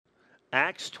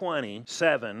Acts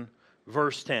 27,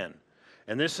 verse 10.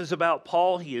 And this is about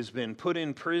Paul. He has been put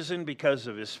in prison because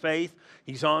of his faith.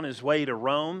 He's on his way to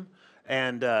Rome,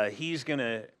 and he's going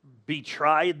to be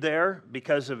tried there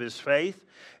because of his faith.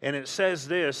 And it says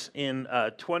this in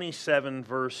 27,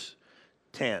 verse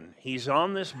 10. He's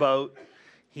on this boat.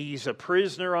 He's a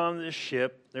prisoner on this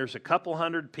ship. There's a couple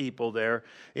hundred people there.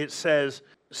 It says,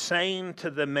 saying to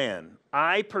the men,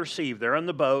 I perceive, they're on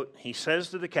the boat. He says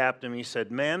to the captain, he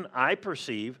said, men, I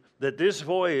perceive that this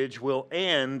voyage will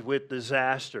end with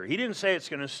disaster. He didn't say it's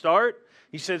going to start.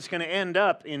 He said it's going to end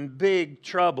up in big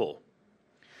trouble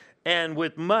and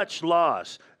with much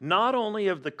loss, not only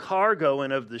of the cargo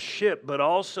and of the ship, but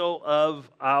also of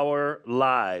our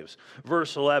lives.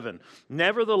 Verse 11,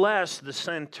 nevertheless, the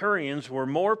centurions were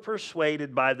more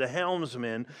persuaded by the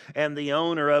helmsman and the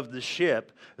owner of the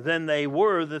ship than they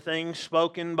were the things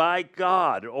spoken by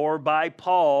God or by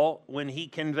Paul when he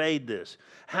conveyed this.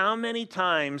 How many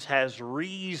times has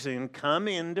reason come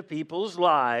into people's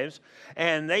lives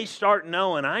and they start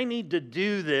knowing, I need to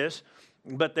do this,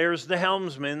 but there's the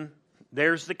helmsman,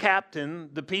 there's the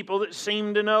captain, the people that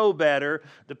seem to know better,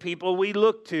 the people we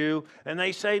look to, and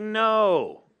they say,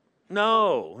 no,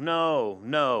 no, no,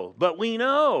 no. But we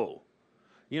know.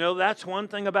 You know, that's one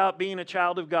thing about being a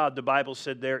child of God. The Bible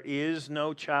said there is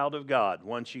no child of God,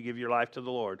 once you give your life to the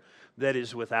Lord, that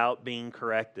is without being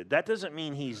corrected. That doesn't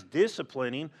mean he's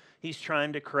disciplining. He's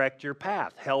trying to correct your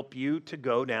path, help you to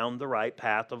go down the right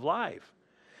path of life.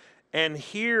 And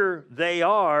here they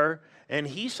are, and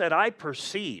he said, I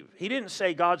perceive. He didn't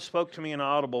say God spoke to me in an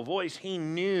audible voice. He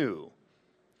knew.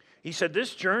 He said,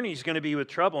 this journey is going to be with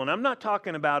trouble. And I'm not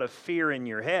talking about a fear in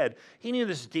your head. He knew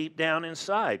this deep down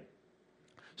inside.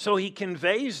 So he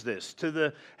conveys this to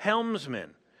the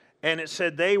helmsman. And it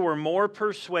said they were more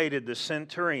persuaded, the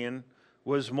centurion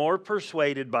was more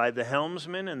persuaded by the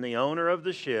helmsman and the owner of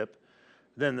the ship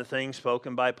than the things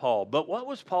spoken by Paul. But what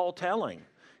was Paul telling?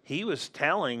 He was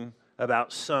telling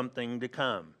about something to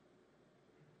come.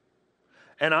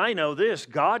 And I know this,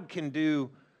 God can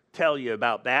tell you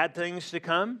about bad things to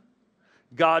come.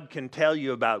 God can tell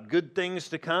you about good things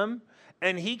to come.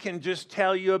 And he can just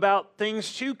tell you about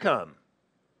things to come.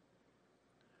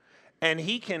 And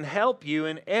he can help you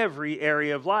in every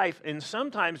area of life. And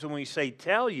sometimes when we say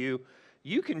tell you,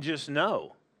 you can just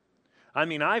know. I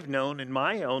mean, I've known in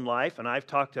my own life, and I've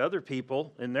talked to other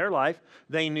people in their life,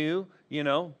 they knew,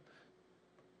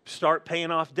 start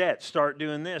paying off debt, start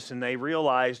doing this. And they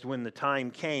realized when the time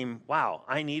came, wow,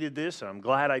 I needed this, and I'm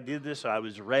glad I did this. I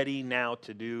was ready now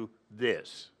to do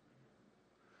this.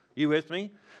 You with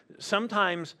me?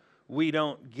 Sometimes we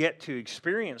don't get to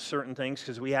experience certain things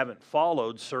because we haven't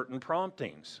followed certain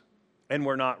promptings. And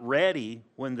we're not ready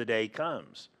when the day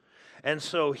comes. And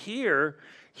so here,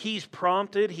 he's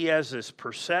prompted, he has this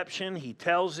perception, he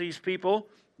tells these people,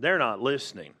 they're not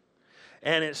listening.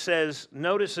 And it says,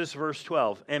 notice this verse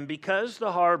 12, and because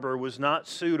the harbor was not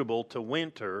suitable to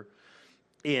winter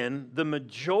in, the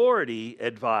majority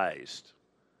advised.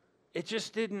 It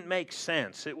just didn't make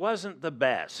sense. It wasn't the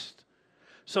best.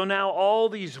 So now all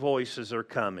these voices are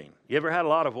coming. You ever had a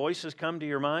lot of voices come to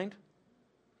your mind?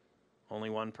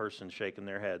 Only one person shaking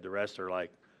their head. The rest are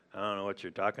like, I don't know what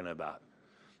you're talking about.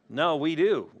 No, we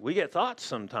do. We get thoughts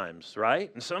sometimes, right?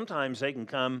 And sometimes they can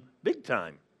come big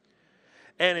time.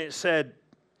 And it said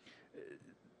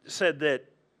that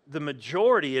the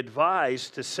majority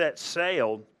advised to set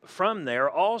sail from there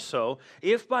also,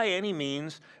 if by any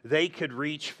means they could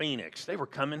reach Phoenix. They were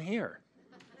coming here.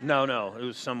 No, it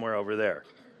was somewhere over there.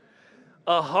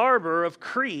 A harbor of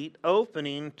Crete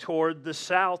opening toward the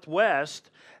southwest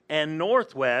and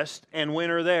northwest and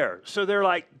winter there. So they're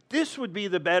like, this would be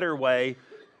the better way.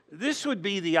 This would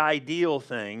be the ideal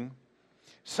thing.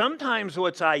 Sometimes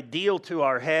what's ideal to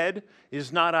our head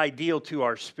is not ideal to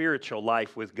our spiritual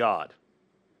life with God.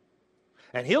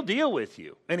 And he'll deal with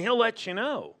you, and he'll let you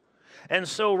know. And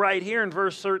so right here in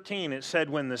verse 13, it said,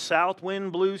 when the south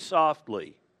wind blew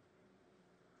softly.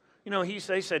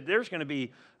 They said, there's going to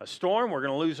be a storm, we're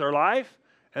going to lose our life.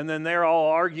 And then they're all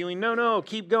arguing, no,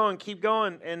 keep going.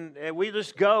 And we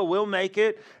just go, we'll make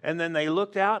it. And then they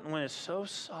looked out and went, it's so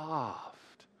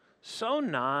soft, so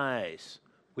nice.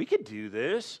 We could do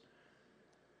this.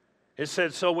 It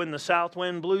said, so when the south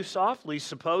wind blew softly,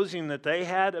 supposing that they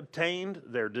had obtained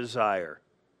their desire.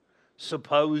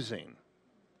 Supposing.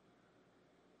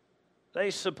 They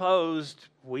supposed,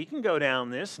 we can go down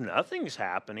this, nothing's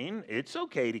happening. It's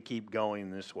okay to keep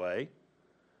going this way.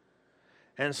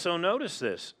 And so notice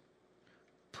this.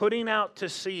 Putting out to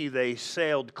sea, they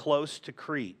sailed close to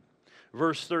Crete.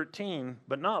 Verse 13,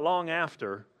 but not long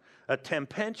after, a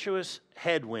tempestuous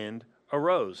headwind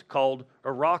arose called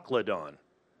Euroclydon.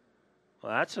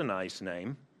 Well, that's a nice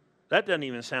name. That doesn't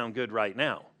even sound good right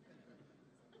now.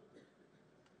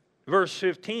 Verse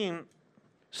 15,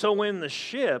 so when the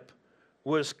ship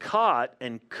was caught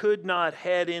and could not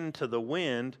head into the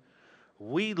wind,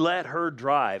 we let her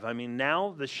drive. I mean,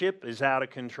 now the ship is out of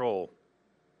control.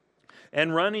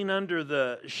 And running under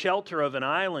the shelter of an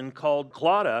island called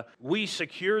Clauda, we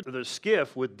secured the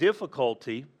skiff with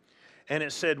difficulty. And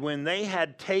it said when they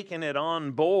had taken it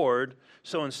on board,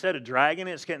 so instead of dragging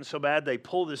it, it's getting so bad, they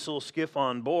pull this little skiff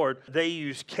on board. They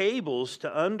use cables to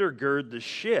undergird the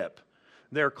ship.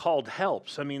 They're called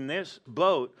helps. I mean, this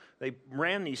boat, they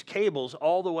ran these cables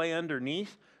all the way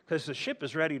underneath because the ship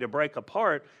is ready to break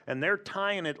apart, and they're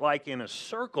tying it like in a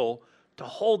circle to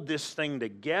hold this thing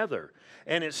together.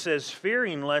 And it says,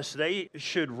 fearing lest they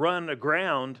should run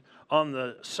aground on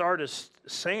the Sardis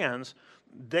sands,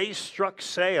 they struck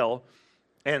sail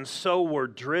and so were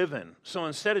driven. So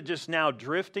instead of just now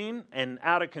drifting and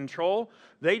out of control,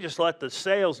 they just let the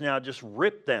sails now just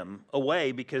rip them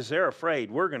away because they're afraid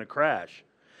we're going to crash.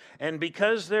 And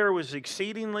because there was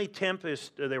exceedingly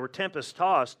they were tempest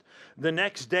tossed, the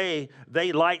next day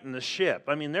they lightened the ship.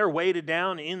 I mean, they're weighted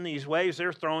down in these waves.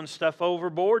 They're throwing stuff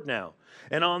overboard now.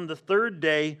 And on the third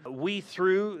day, we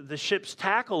threw the ship's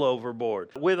tackle overboard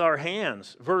with our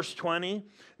hands. Verse 20,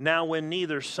 now when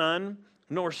neither sun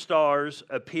nor stars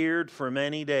appeared for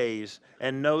many days,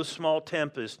 and no small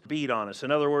tempest beat on us.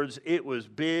 In other words, it was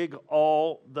big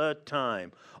all the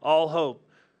time. All hope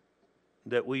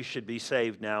that we should be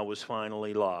saved now was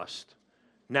finally lost.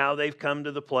 Now they've come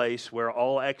to the place where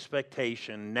all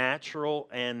expectation, natural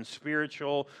and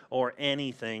spiritual or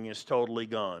anything, is totally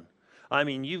gone. I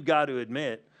mean, you've got to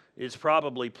admit, it's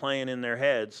probably playing in their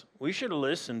heads. We should have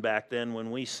listened back then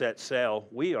when we set sail.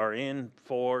 We are in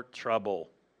for trouble.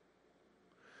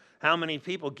 How many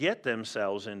people get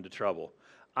themselves into trouble?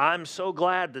 I'm so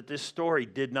glad that this story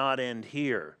did not end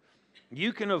here.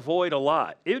 You can avoid a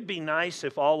lot. It would be nice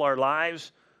if all our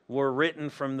lives were written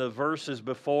from the verses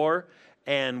before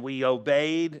and we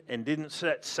obeyed and didn't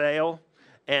set sail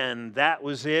and that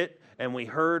was it. And we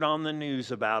heard on the news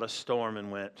about a storm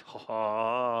and went,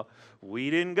 oh,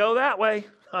 we didn't go that way.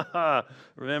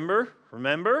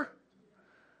 Remember?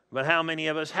 But how many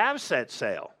of us have set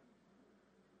sail?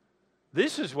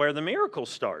 This is where the miracle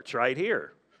starts, right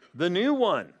here. The new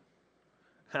one.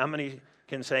 How many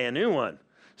can say a new one?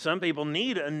 Some people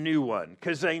need a new one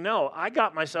because they know, I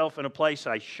got myself in a place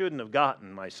I shouldn't have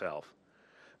gotten myself.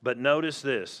 But notice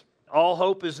this. All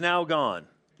hope is now gone.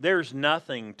 There's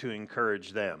nothing to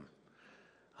encourage them.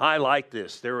 I like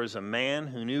this. There was a man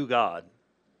who knew God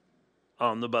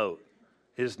on the boat.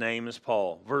 His name is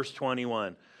Paul. Verse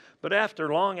 21. But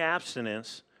after long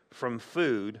abstinence from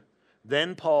food,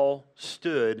 then Paul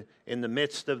stood in the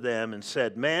midst of them and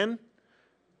said, men,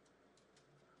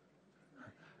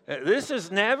 this is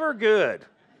never good.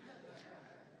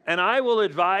 And I will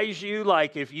advise you,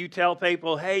 like if you tell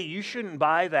people, hey, you shouldn't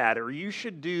buy that or you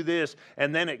should do this,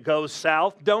 and then it goes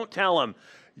south, don't tell them,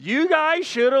 you guys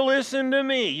should have listened to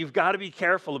me. You've got to be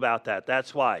careful about that.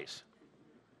 That's wise.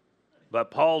 But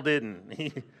Paul didn't.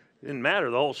 He didn't matter.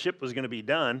 The whole ship was going to be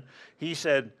done. He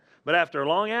said, but after a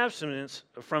long abstinence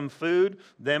from food,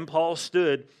 then Paul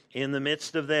stood in the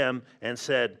midst of them and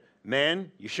said,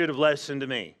 men, you should have listened to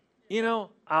me. You know,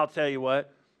 I'll tell you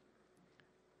what.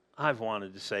 I've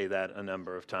wanted to say that a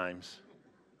number of times.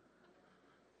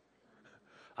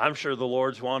 I'm sure the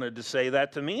Lord's wanted to say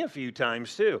that to me a few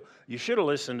times too. You should have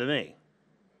listened to me.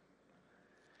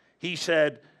 He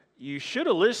said, you should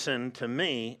have listened to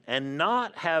me and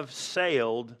not have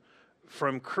sailed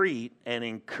from Crete and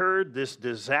incurred this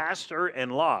disaster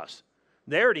and loss.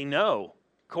 They already know,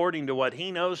 according to what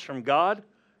he knows from God,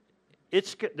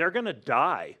 they're going to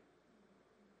die.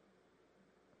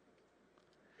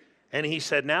 And he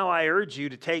said, now I urge you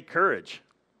to take courage.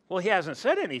 Well, he hasn't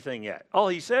said anything yet. All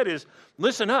he said is,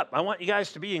 listen up. I want you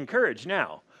guys to be encouraged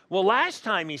now. Well, last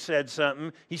time he said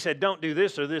something, he said, don't do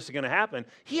this or this is going to happen.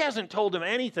 He hasn't told them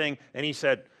anything. And he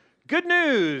said, good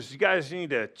news. You guys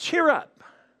need to cheer up.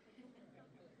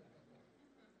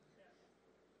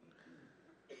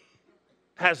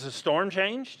 Has the storm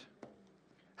changed?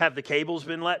 Have the cables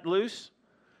been let loose?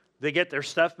 They get their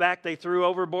stuff back they threw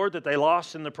overboard that they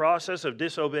lost in the process of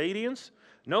disobedience?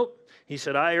 Nope. He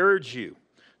said, I urge you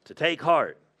to take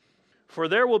heart, for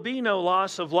there will be no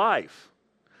loss of life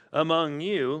among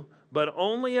you, but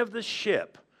only of the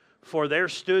ship. For there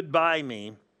stood by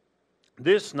me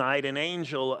this night an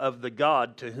angel of the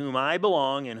God to whom I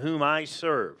belong and whom I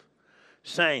serve,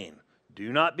 saying,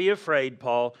 do not be afraid,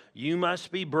 Paul. You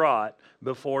must be brought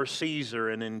before Caesar.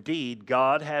 And indeed,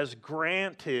 God has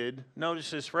granted,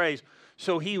 notice this phrase,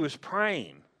 so he was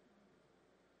praying.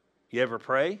 You ever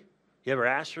pray? You ever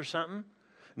ask for something?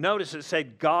 Notice it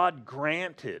said God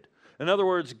granted. In other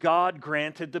words, God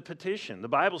granted the petition. The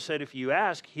Bible said if you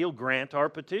ask, He'll grant our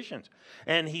petitions.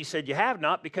 And He said you have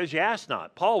not because you ask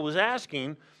not. Paul was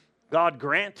asking, God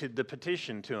granted the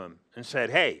petition to him and said,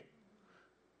 hey,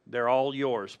 they're all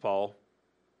yours, Paul.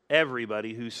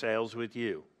 Everybody who sails with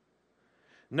you.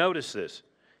 Notice this.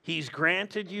 He's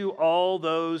granted you all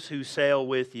those who sail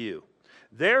with you.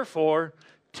 Therefore,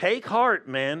 take heart,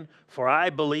 men, for I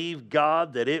believe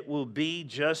God that it will be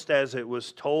just as it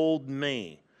was told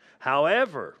me.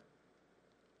 However,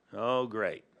 oh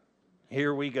great,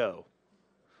 here we go.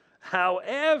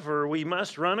 However, we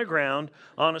must run aground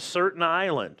on a certain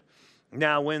island.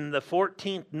 Now, when the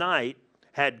 14th night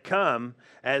had come,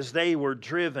 as they were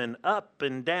driven up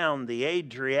and down the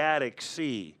Adriatic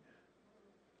Sea.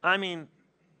 I mean,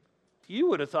 you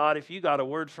would have thought if you got a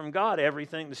word from God,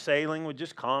 everything, the sailing would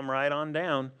just calm right on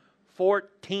down.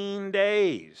 14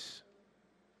 days.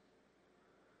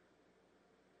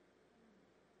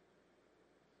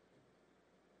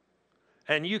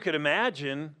 And you could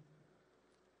imagine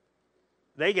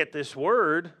they get this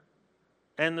word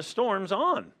and the storm's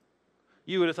on.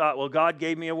 You would have thought, well, God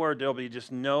gave me a word. There'll be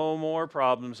just no more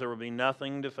problems. There will be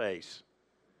nothing to face.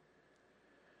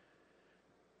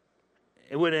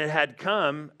 When it had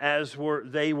come, as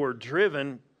they were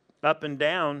driven up and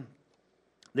down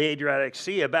the Adriatic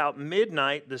Sea, about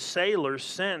midnight, the sailors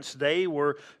sensed they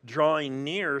were drawing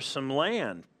near some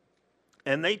land.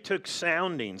 And they took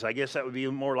soundings. I guess that would be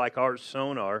more like our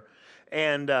sonar.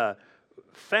 And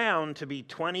found to be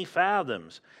 20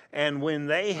 fathoms. And when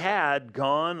they had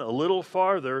gone a little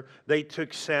farther, they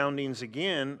took soundings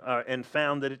again and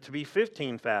found that it to be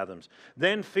 15 fathoms.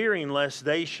 Then, fearing lest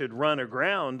they should run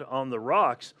aground on the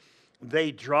rocks,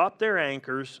 they dropped their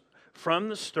anchors from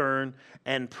the stern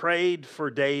and prayed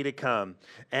for day to come.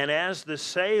 And as the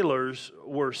sailors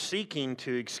were seeking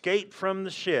to escape from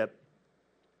the ship,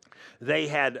 they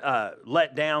had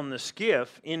let down the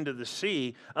skiff into the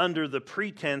sea under the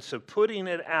pretense of putting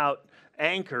it out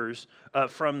anchors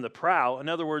from the prow. In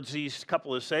other words, these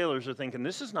couple of sailors are thinking,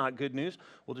 this is not good news.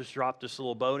 We'll just drop this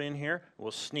little boat in here.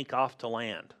 We'll sneak off to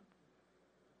land.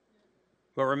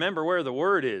 But remember where the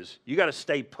word is. You got to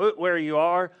stay put where you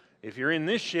are. If you're in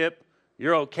this ship,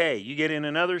 you're okay. You get in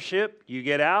another ship, you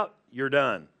get out, you're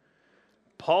done.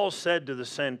 Paul said to the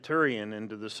centurion and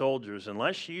to the soldiers,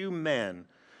 unless you men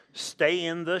stay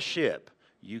in the ship,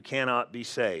 you cannot be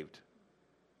saved.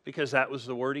 Because that was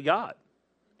the word he got.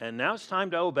 And now it's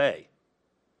time to obey.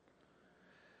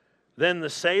 Then the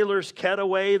sailors cut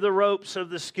away the ropes of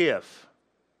the skiff.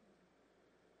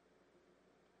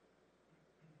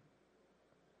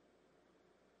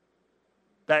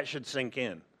 That should sink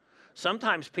in.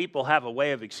 Sometimes people have a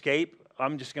way of escape.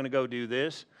 I'm just going to go do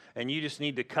this. And you just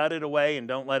need to cut it away and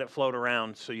don't let it float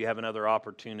around so you have another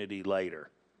opportunity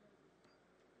later.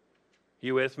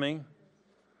 You with me?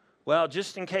 Well,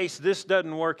 just in case this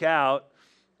doesn't work out,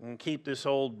 and keep this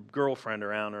old girlfriend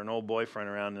around or an old boyfriend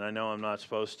around, and I know I'm not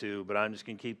supposed to, but I'm just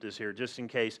going to keep this here just in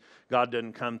case God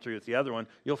doesn't come through with the other one.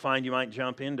 You'll find you might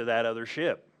jump into that other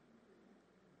ship.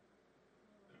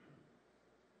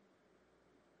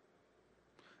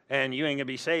 And you ain't going to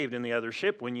be saved in the other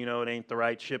ship when you know it ain't the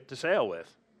right ship to sail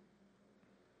with.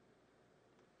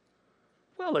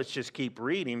 Well, let's just keep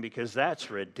reading because that's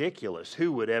ridiculous.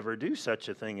 Who would ever do such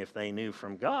a thing if they knew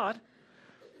from God?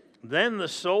 Then the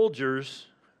soldiers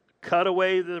cut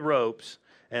away the ropes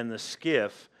and the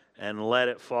skiff and let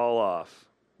it fall off.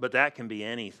 But that can be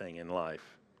anything in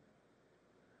life.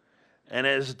 And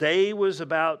as day was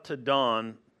about to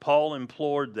dawn, Paul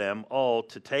implored them all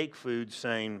to take food,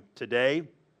 saying, today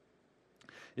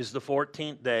is the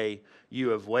 14th day you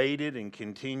have waited and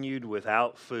continued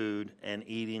without food and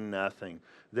eating nothing.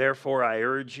 Therefore I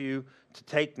urge you to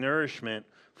take nourishment,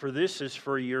 for this is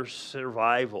for your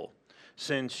survival,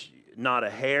 since not a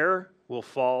hair will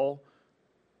fall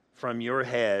from your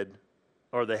head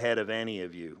or the head of any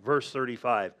of you. Verse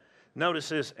 35. Notice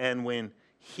this, and when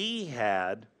he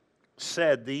had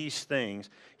said these things,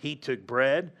 he took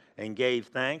bread and gave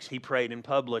thanks. He prayed in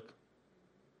public.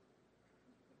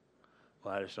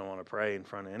 Well, I just don't want to pray in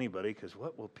front of anybody because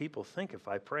what will people think if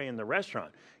I pray in the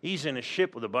restaurant? He's in a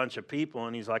ship with a bunch of people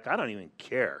and he's like, I don't even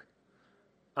care.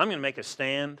 I'm going to make a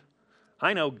stand.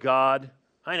 I know God.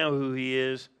 I know who he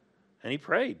is. And he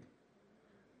prayed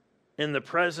in the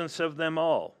presence of them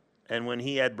all. And when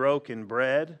he had broken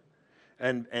bread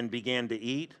and began to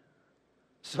eat,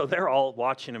 so they're all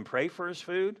watching him pray for his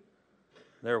food.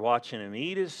 They're watching him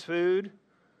eat his food.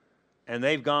 And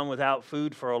they've gone without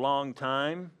food for a long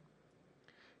time.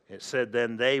 It said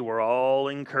then they were all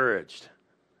encouraged.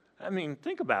 I mean,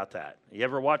 think about that. You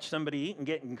ever watch somebody eat and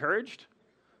get encouraged?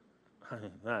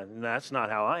 That's not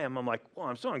how I am. I'm like, well,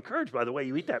 I'm so encouraged by the way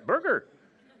you eat that burger.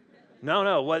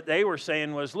 No. What they were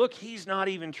saying was, look, he's not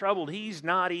even troubled. He's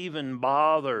not even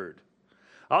bothered.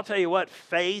 I'll tell you what,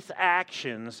 faith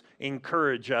actions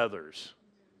encourage others.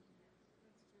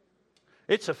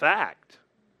 It's a fact.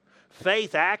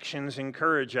 Faith actions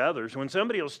encourage others. When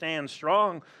somebody will stand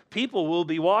strong, people will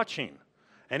be watching.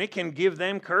 And it can give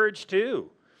them courage too.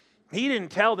 He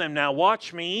didn't tell them, now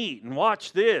watch me eat and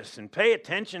watch this and pay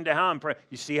attention to how I'm praying.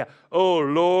 You see how, oh,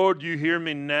 Lord, you hear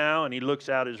me now? And he looks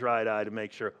out his right eye to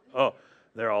make sure, oh,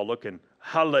 they're all looking,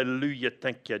 hallelujah,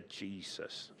 thank you,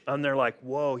 Jesus. And they're like,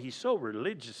 whoa, he's so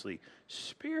religiously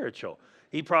spiritual.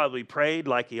 He probably prayed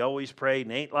like he always prayed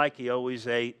and ate like he always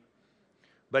ate,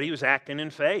 but he was acting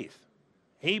in faith.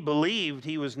 He believed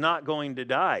he was not going to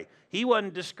die. He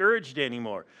wasn't discouraged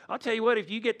anymore. I'll tell you what, if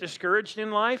you get discouraged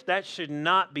in life, that should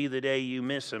not be the day you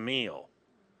miss a meal.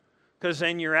 Because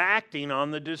then you're acting on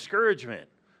the discouragement.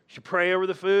 You should pray over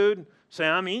the food, say,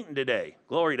 I'm eating today.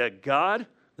 Glory to God.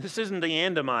 This isn't the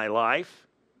end of my life.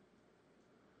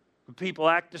 But people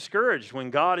act discouraged when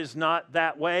God is not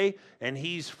that way, and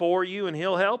He's for you, and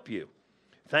He'll help you.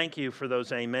 Thank you for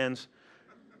those amens.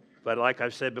 But like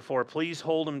I've said before, please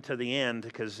hold them to the end,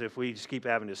 because if we just keep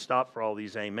having to stop for all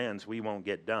these amens, we won't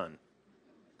get done.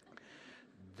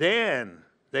 Then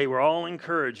they were all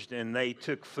encouraged, and they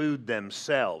took food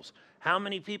themselves. How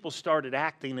many people started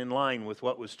acting in line with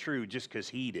what was true just because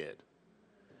he did?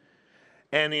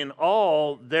 And in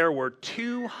all, there were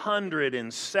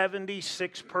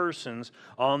 276 persons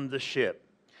on the ship.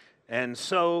 And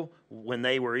so when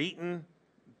they were eating,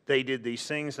 they did these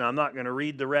things, and I'm not going to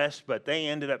read the rest, but they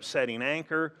ended up setting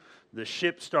anchor. The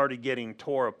ship started getting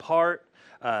tore apart,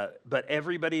 but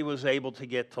everybody was able to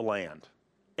get to land.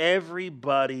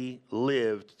 Everybody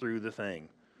lived through the thing.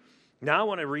 Now I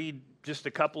want to read just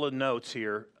a couple of notes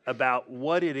here about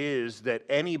what it is that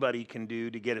anybody can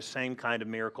do to get a same kind of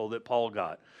miracle that Paul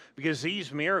got. Because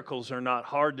these miracles are not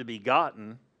hard to be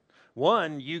gotten.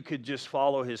 One, you could just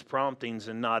follow his promptings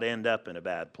and not end up in a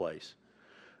bad place.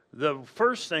 The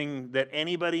first thing that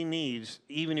anybody needs,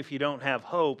 even if you don't have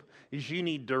hope, is you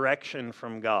need direction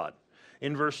from God.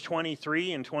 In verse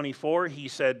 23 and 24, he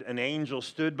said, an angel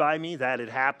stood by me. That had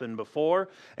happened before.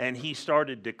 And he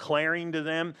started declaring to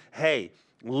them, hey,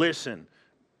 listen,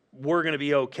 we're going to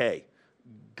be okay.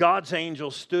 God's angel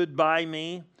stood by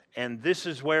me, and this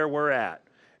is where we're at.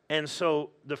 And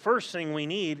so the first thing we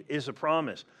need is a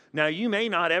promise. Now, you may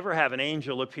not ever have an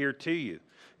angel appear to you.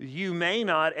 You may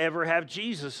not ever have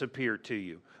Jesus appear to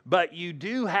you, but you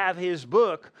do have his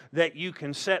book that you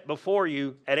can set before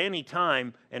you at any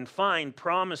time and find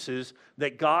promises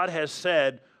that God has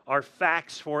said are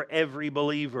facts for every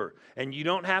believer. And you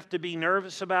don't have to be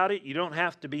nervous about it. You don't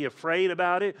have to be afraid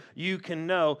about it. You can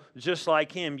know, just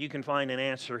like him, you can find an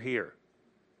answer here.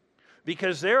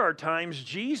 Because there are times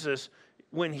Jesus,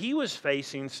 when he was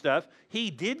facing stuff, he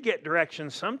did get direction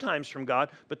sometimes from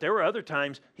God, but there were other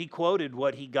times he quoted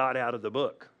what he got out of the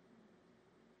book.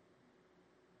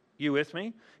 You with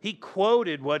me? He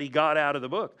quoted what he got out of the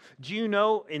book. Do you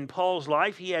know in Paul's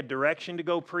life he had direction to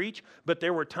go preach, but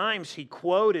there were times he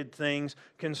quoted things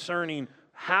concerning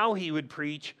how he would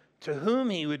preach, to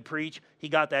whom he would preach. He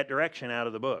got that direction out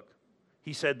of the book.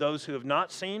 He said, those who have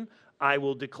not seen, I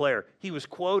will declare. He was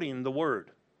quoting the word.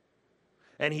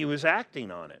 And he was acting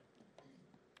on it.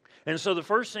 And so the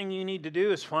first thing you need to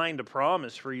do is find a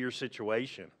promise for your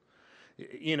situation.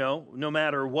 You know, no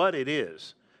matter what it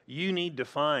is, you need to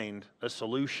find a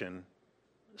solution,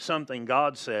 something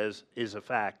God says is a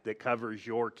fact that covers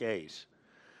your case.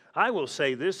 I will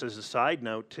say this as a side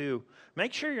note too.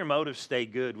 Make sure your motives stay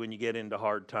good when you get into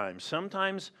hard times.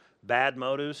 Sometimes bad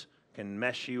motives can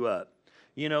mess you up.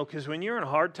 You know, because when you're in a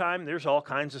hard time, there's all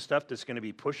kinds of stuff that's going to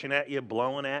be pushing at you,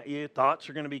 blowing at you. Thoughts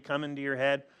are going to be coming to your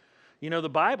head. You know, the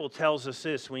Bible tells us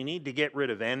this. We need to get rid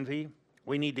of envy.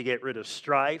 We need to get rid of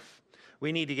strife.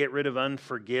 We need to get rid of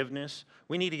unforgiveness.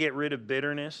 We need to get rid of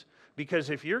bitterness. Because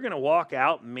if you're going to walk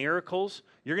out miracles,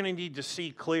 you're going to need to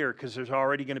see clear, because there's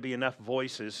already going to be enough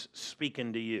voices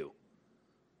speaking to you.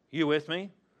 You with me?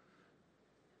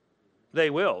 They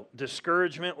will.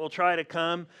 Discouragement will try to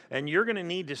come, and you're going to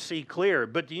need to see clear.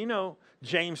 But do you know,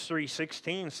 James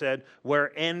 3:16 said,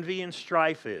 where envy and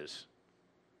strife is.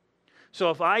 So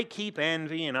if I keep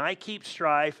envy and I keep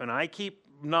strife and I keep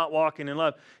not walking in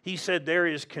love, he said there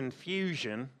is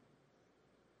confusion,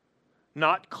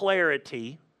 not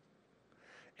clarity,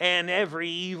 and every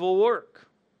evil work.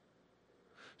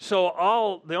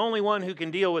 So the only one who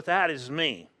can deal with that is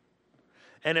me.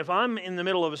 And if I'm in the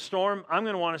middle of a storm, I'm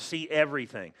going to want to see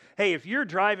everything. Hey, if you're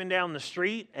driving down the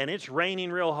street and it's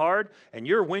raining real hard and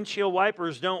your windshield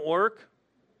wipers don't work,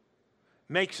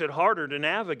 makes it harder to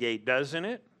navigate, doesn't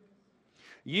it?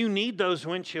 You need those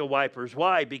windshield wipers.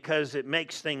 Why? Because it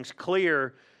makes things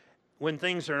clear. When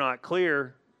things are not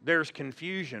clear, there's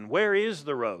confusion. Where is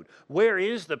the road? Where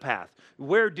is the path?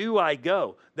 Where do I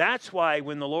go? That's why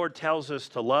when the Lord tells us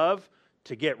to love,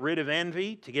 to get rid of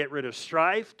envy, to get rid of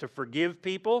strife, to forgive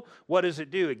people, what does it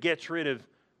do? It gets rid of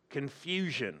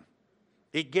confusion.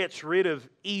 It gets rid of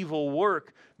evil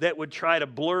work that would try to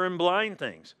blur and blind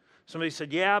things. Somebody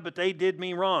said, yeah, but they did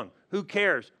me wrong. Who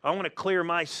cares? I want to clear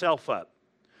myself up.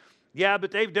 Yeah,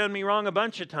 but they've done me wrong a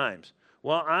bunch of times.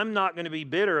 Well, I'm not going to be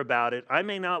bitter about it. I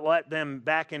may not let them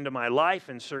back into my life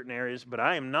in certain areas, but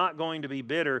I am not going to be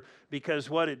bitter, because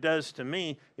what it does to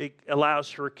me, it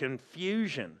allows for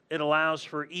confusion. It allows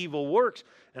for evil works.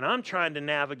 And I'm trying to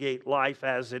navigate life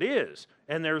as it is.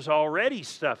 And there's already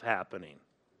stuff happening.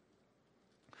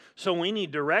 So we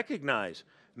need to recognize,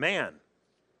 man,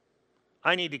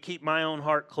 I need to keep my own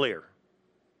heart clear.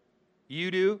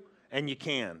 You do. And you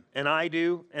can. And I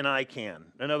do, and I can.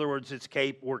 In other words,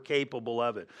 we're capable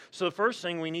of it. So the first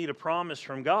thing, we need a promise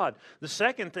from God. The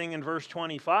second thing, in verse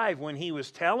 25, when he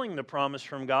was telling the promise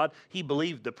from God, he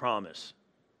believed the promise.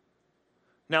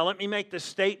 Now let me make this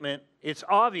statement. It's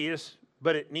obvious,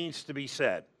 but it needs to be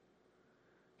said.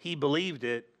 He believed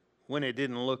it when it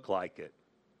didn't look like it.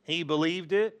 He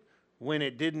believed it when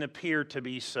it didn't appear to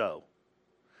be so.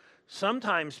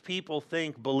 Sometimes people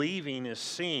think believing is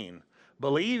seeing.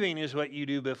 Believing is what you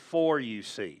do before you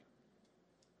see.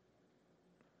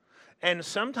 And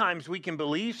sometimes we can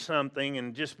believe something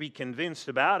and just be convinced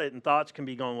about it, and thoughts can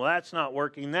be going, well, that's not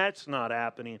working, that's not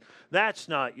happening, that's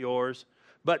not yours.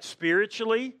 But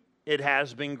spiritually, it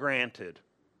has been granted.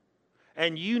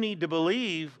 And you need to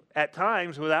believe at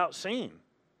times without seeing.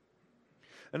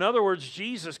 In other words,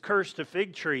 Jesus cursed a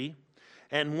fig tree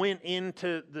and went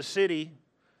into the city,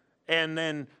 and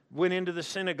then went into the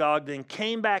synagogue, then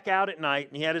came back out at night,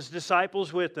 and he had his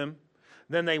disciples with him.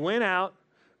 Then they went out.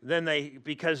 Then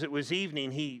because it was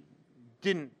evening, he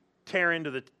didn't tear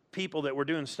into the people that were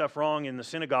doing stuff wrong in the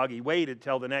synagogue. He waited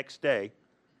till the next day.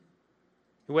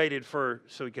 He waited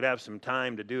so he could have some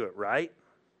time to do it right.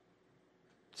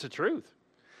 It's the truth.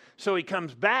 So he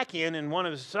comes back in, and one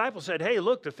of his disciples said, hey,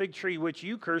 look, the fig tree which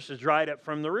you cursed is dried up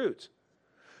from the roots.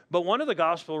 But one of the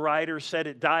gospel writers said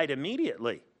it died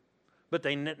immediately. But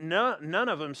none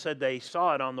of them said they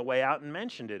saw it on the way out and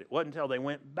mentioned it. It wasn't until they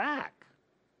went back.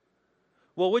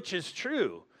 Well, which is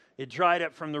true? It dried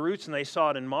up from the roots and they saw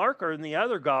it in Mark, or in the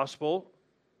other gospel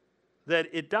that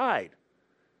it died?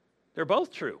 They're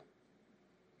both true.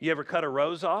 You ever cut a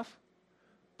rose off?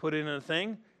 Put it in a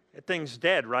thing? That thing's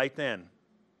dead right then.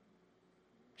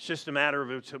 It's just a matter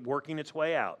of it working its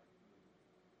way out.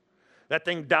 That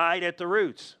thing died at the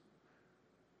roots.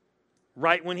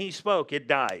 Right when he spoke, it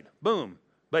died. Boom.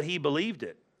 But he believed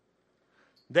it.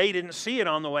 They didn't see it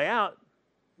on the way out,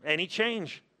 any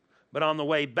change. But on the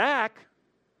way back,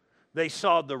 they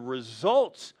saw the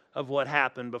results of what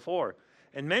happened before.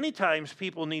 And many times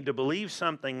people need to believe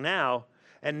something now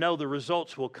and know the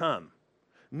results will come.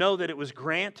 Know that it was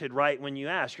granted right when you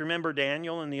ask. Remember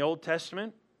Daniel in the Old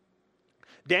Testament?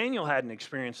 Daniel had an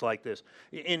experience like this.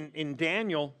 In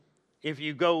Daniel, if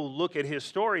you go look at his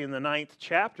story in the 9th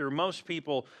chapter, most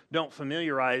people don't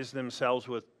familiarize themselves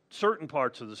with certain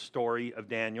parts of the story of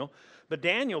Daniel. But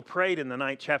Daniel prayed in the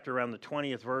 9th chapter around the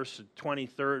 20th verse, the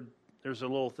 23rd, there's a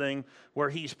little thing where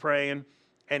he's praying.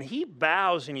 And he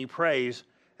bows and he prays.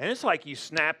 And it's like you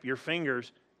snap your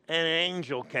fingers and an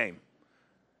angel came.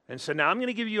 And said, now I'm going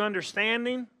to give you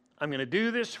understanding. I'm going to do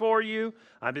this for you.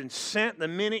 I've been sent the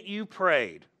minute you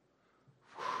prayed.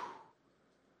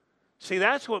 See,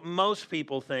 that's what most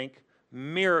people think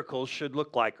miracles should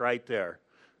look like right there.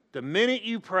 The minute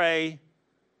you pray,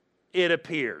 it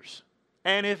appears.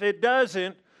 And if it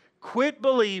doesn't, quit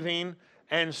believing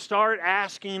and start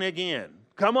asking again.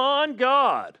 Come on,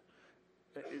 God.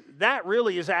 That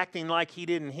really is acting like he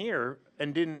didn't hear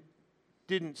and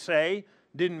didn't say,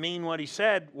 didn't mean what he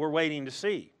said. We're waiting to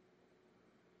see.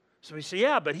 So we say,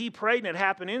 yeah, but he prayed and it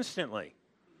happened instantly.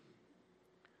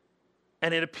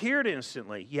 And it appeared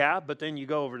instantly. Yeah, but then you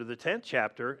go over to the 10th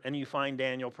chapter and you find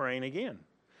Daniel praying again.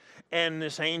 And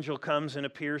this angel comes and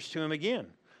appears to him again.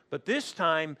 But this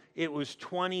time it was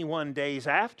 21 days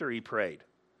after he prayed.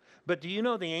 But do you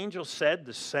know the angel said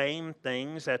the same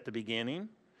things at the beginning?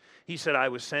 He said, I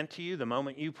was sent to you the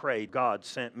moment you prayed. God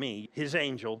sent me, his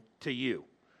angel, to you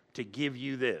to give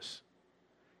you this.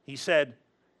 He said,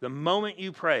 the moment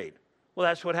you prayed, Well,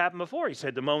 that's what happened before. He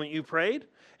said the moment you prayed,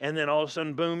 and then all of a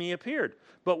sudden, boom, he appeared.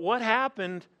 But what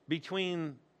happened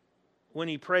between when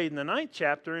he prayed in the 9th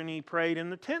chapter and he prayed in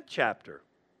the 10th chapter?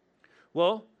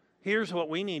 Well, here's what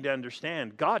we need to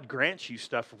understand. God grants you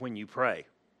stuff when you pray.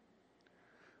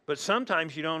 But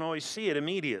sometimes you don't always see it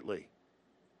immediately.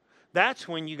 That's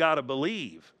when you got to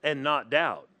believe and not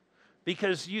doubt.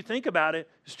 Because you think about it,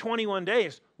 it's 21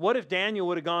 days. What if Daniel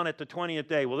would have gone at the 20th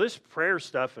day? Well, this prayer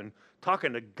stuff and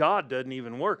talking to God doesn't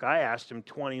even work. I asked him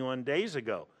 21 days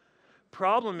ago.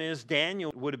 Problem is,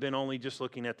 Daniel would have been only just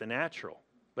looking at the natural,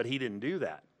 but he didn't do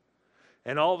that.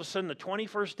 And all of a sudden, the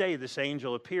 21st day, this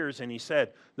angel appears and he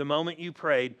said, the moment you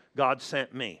prayed, God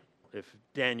sent me. If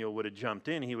Daniel would have jumped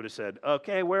in, he would have said,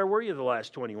 okay, where were you the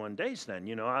last 21 days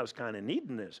then? I was kind of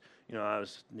needing this. I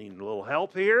was needing a little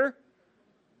help here.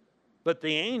 But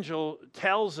the angel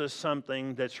tells us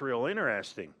something that's real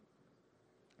interesting.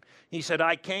 He said,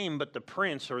 I came, but the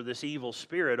prince or this evil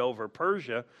spirit over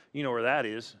Persia, you know where that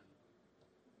is,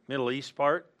 Middle East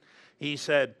part. He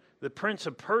said, the prince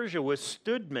of Persia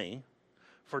withstood me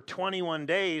for 21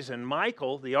 days, and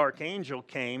Michael, the archangel,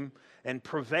 came and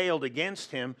prevailed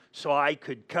against him so I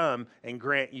could come and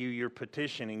grant you your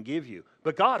petition and give you.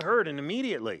 But God heard it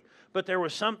immediately. But there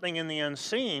was something in the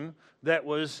unseen that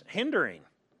was hindering.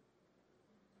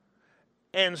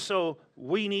 And so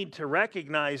we need to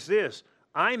recognize this.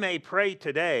 I may pray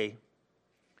today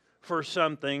for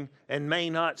something and may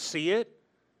not see it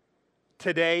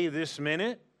today, this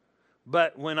minute,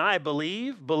 but when I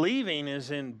believe, believing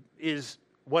is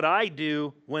what I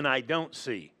do when I don't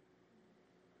see.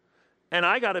 And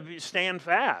I got to stand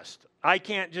fast. I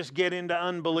can't just get into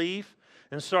unbelief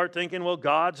and start thinking, well,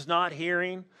 God's not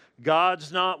hearing,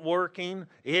 God's not working,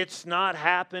 it's not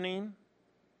happening.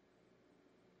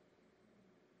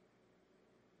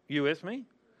 You with me?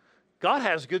 God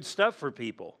has good stuff for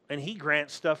people, and He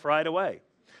grants stuff right away.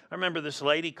 I remember this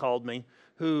lady called me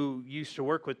who used to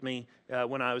work with me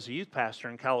when I was a youth pastor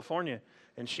in California,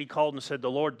 and she called and said,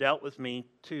 the Lord dealt with me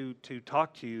to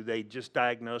talk to you. They just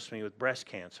diagnosed me with breast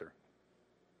cancer.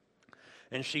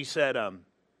 And she said,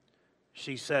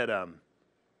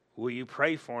 will you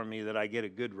pray for me that I get a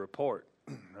good report?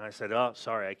 And I said, oh,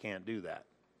 sorry, I can't do that.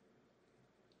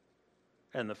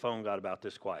 And the phone got about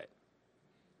this quiet.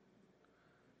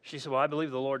 She said, well, I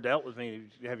believe the Lord dealt with me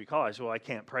to have you call. I said, well, I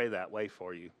can't pray that way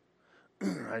for you.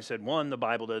 I said, one, the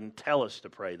Bible doesn't tell us to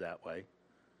pray that way.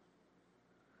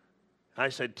 I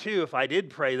said, two, if I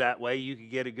did pray that way, you could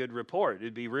get a good report.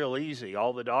 It'd be real easy.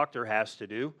 All the doctor has to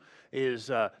do is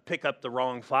pick up the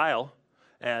wrong file,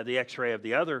 the x-ray of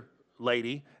the other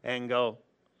lady, and go,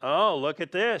 oh, look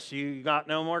at this. You got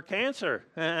no more cancer.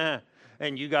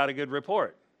 And you got a good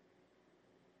report.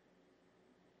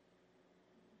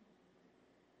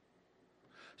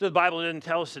 So the Bible didn't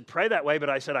tell us to pray that way, but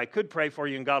I said I could pray for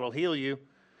you and God will heal you,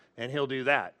 and He'll do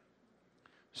that.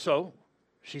 So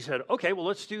she said, okay, well,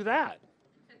 let's do that.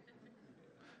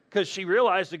 Because she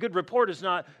realized a good report is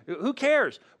not, who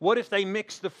cares? What if they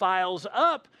mixed the files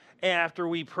up after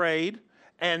we prayed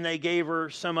and they gave her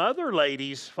some other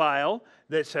lady's file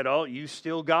that said, oh, you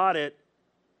still got it.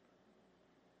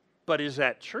 But is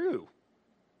that true?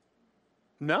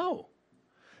 No.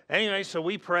 Anyway, so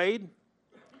we prayed.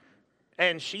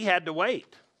 And she had to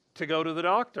wait to go to the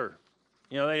doctor.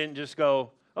 They didn't just go,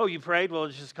 oh, you prayed? Well,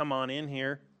 just come on in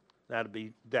here. That'd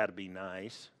be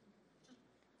nice.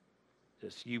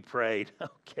 Just you prayed.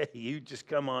 Okay, you just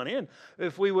come on in.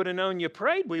 If we would have known you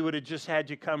prayed, we would have just had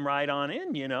you come right on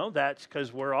in, That's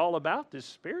because we're all about this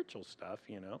spiritual stuff,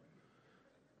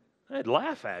 I'd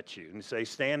laugh at you and say,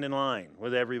 stand in line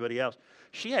with everybody else.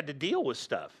 She had to deal with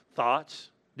stuff, thoughts,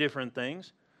 different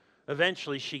things.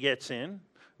 Eventually, she gets in.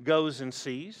 Goes and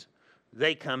sees.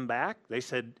 They come back. They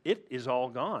said, it is all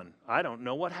gone. I don't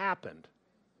know what happened.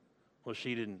 Well,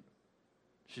 she's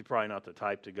probably not the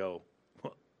type to go,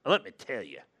 well, let me tell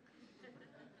you.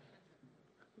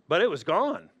 But it was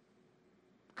gone.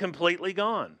 Completely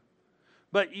gone.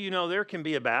 But, there can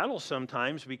be a battle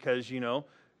sometimes because,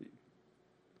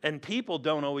 and people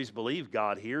don't always believe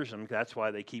God hears them. That's why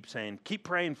they keep saying, keep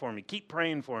praying for me, keep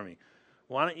praying for me.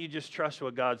 Why don't you just trust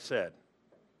what God said?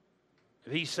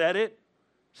 If He said it,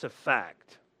 it's a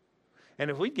fact.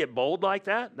 And if we get bold like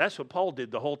that, that's what Paul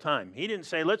did the whole time. He didn't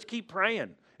say, let's keep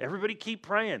praying. Everybody keep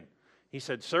praying. He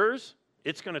said, sirs,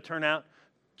 it's going to turn out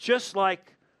just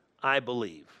like I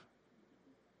believe.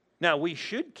 Now, we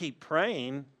should keep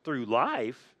praying through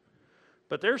life,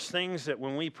 but there's things that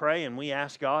when we pray and we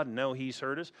ask God and know He's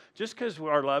heard us, just because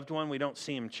our loved one, we don't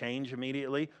see him change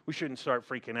immediately, we shouldn't start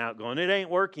freaking out going, it ain't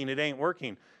working, it ain't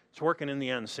working. It's working in the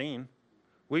unseen.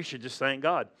 We should just thank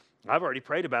God. I've already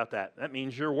prayed about that. That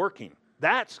means you're working.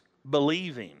 That's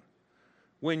believing.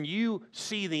 When you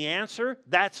see the answer,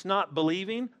 that's not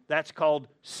believing, that's called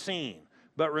seeing.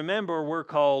 But remember, we're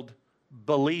called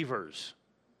believers.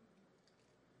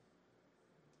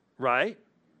 Right?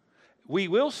 We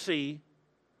will see,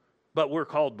 but we're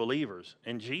called believers.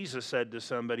 And Jesus said to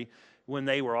somebody, when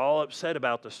they were all upset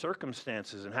about the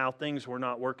circumstances and how things were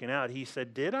not working out, he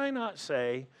said, did I not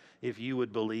say if you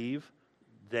would believe,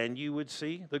 then you would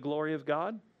see the glory of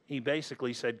God? He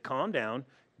basically said, calm down,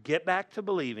 get back to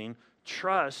believing,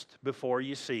 trust before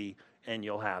you see, and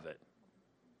you'll have it.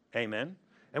 Amen?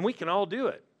 And we can all do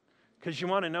it. Because you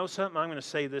want to know something? I'm going to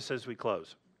say this as we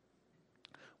close.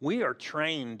 We are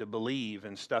trained to believe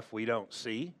in stuff we don't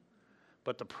see.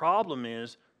 But the problem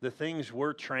is the things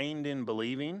we're trained in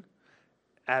believing,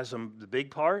 the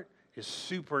big part, is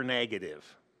super negative.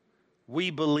 We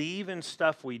believe in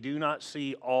stuff we do not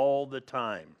see all the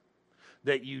time.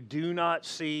 That you do not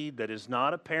see, that is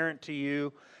not apparent to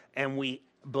you, and we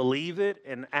believe it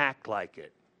and act like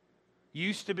it.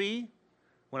 Used to be,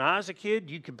 when I was a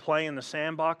kid, you could play in the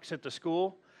sandbox at the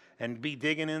school and be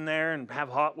digging in there and have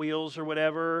Hot Wheels or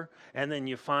whatever, and then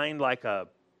you find like a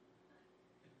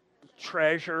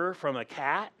treasure from a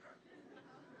cat.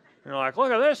 You're like,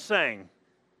 look at this thing.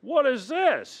 What is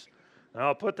this? And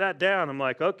I'll put that down. I'm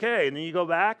like, okay. And then you go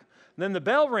back, and then the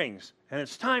bell rings, and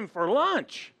it's time for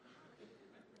lunch.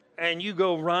 And you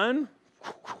go run,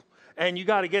 and you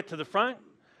got to get to the front,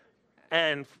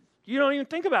 and you don't even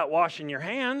think about washing your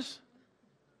hands.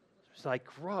 It's like,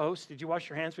 gross. Did you wash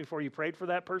your hands before you prayed for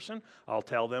that person? I'll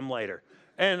tell them later.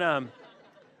 And,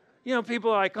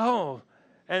 people are like, oh,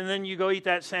 and then you go eat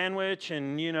that sandwich,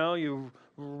 and, you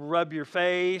rub your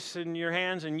face and your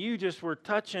hands, and you just were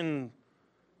touching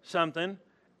something,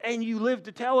 and you live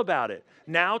to tell about it.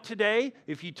 Now, today,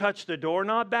 if you touch the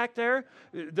doorknob back there,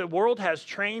 the world has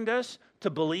trained us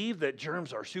to believe that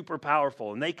germs are super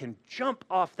powerful, and they can jump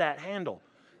off that handle,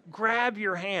 grab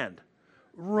your hand,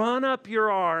 run up your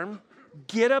arm,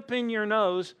 get up in your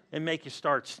nose, and make you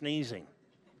start sneezing.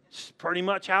 It's pretty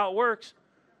much how it works.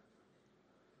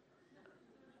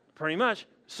 Pretty much.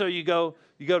 So you go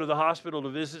to the hospital to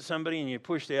visit somebody, and you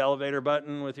push the elevator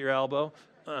button with your elbow.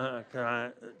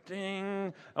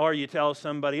 Ding. Or you tell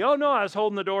somebody, oh, no, I was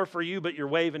holding the door for you, but you're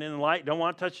waving in the light. Don't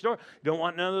want to touch the door. Don't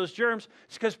want none of those germs.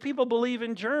 It's because people believe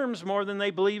in germs more than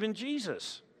they believe in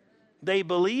Jesus. They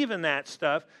believe in that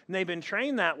stuff, and they've been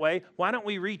trained that way. Why don't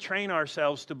we retrain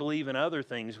ourselves to believe in other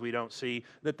things we don't see,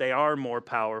 that they are more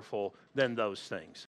powerful than those things?